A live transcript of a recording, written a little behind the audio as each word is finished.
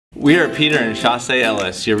We are Peter and Chaussee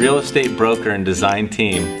Ellis, your real estate broker and design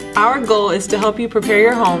team. Our goal is to help you prepare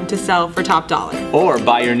your home to sell for top dollar. Or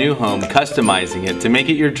buy your new home, customizing it to make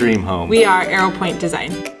it your dream home. We are ArrowPoint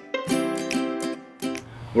Design.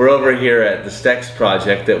 We're over here at the Stecks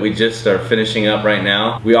project that we just are finishing up right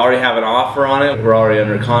now. We already have an offer on it. We're already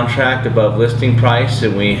under contract above listing price,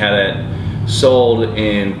 and we had it sold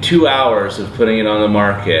in 2 hours of putting it on the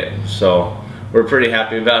market. So we're pretty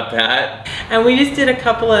happy about that. And we just did a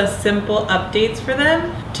couple of simple updates for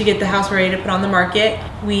them to get the house ready to put on the market.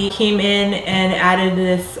 We came in and added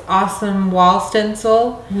this awesome wall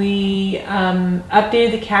stencil. We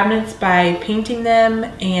updated the cabinets by painting them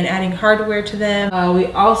and adding hardware to them. We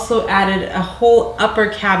also added a whole upper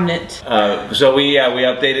cabinet. So we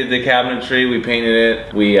updated the cabinetry, we painted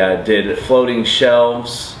it. We did floating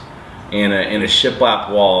shelves and a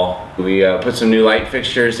shiplap wall. We put some new light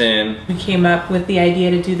fixtures in. We came up with the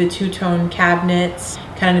idea to do the two-tone cabinets,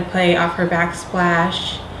 kind of play off her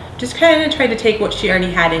backsplash. Just kind of tried to take what she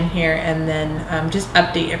already had in here and then just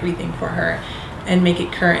update everything for her and make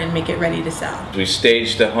it current and make it ready to sell. We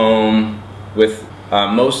staged the home with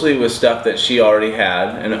mostly with stuff that she already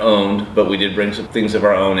had and owned, but we did bring some things of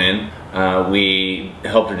our own in. We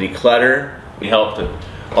helped her declutter. We helped her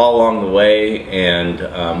all along the way,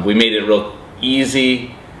 and we made it real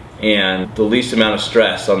easy and the least amount of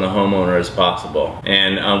stress on the homeowner as possible.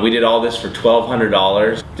 And we did all this for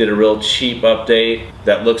 $1,200. Did a real cheap update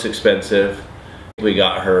that looks expensive. We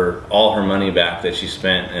got her all her money back that she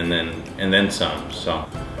spent and then some. So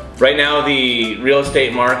right now the real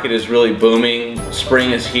estate market is really booming.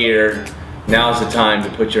 Spring is here. Now's the time to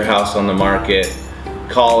put your house on the market.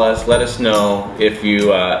 Call us, let us know if you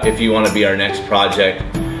want to be our next project.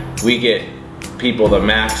 We get people the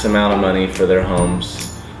max amount of money for their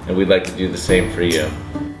homes, and we'd like to do the same for you.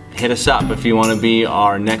 Hit us up if you want to be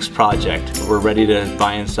our next project. We're ready to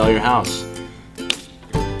buy and sell your house.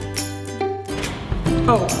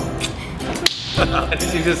 Oh. Why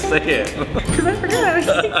did you just say it? Because I forgot I was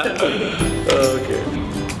saying something. Okay.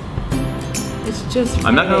 It's just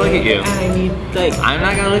I'm not gonna look at you. And I need, like, I'm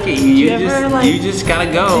not gonna look at you. You just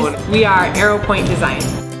gotta go. We are ArrowPoint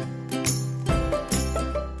Design.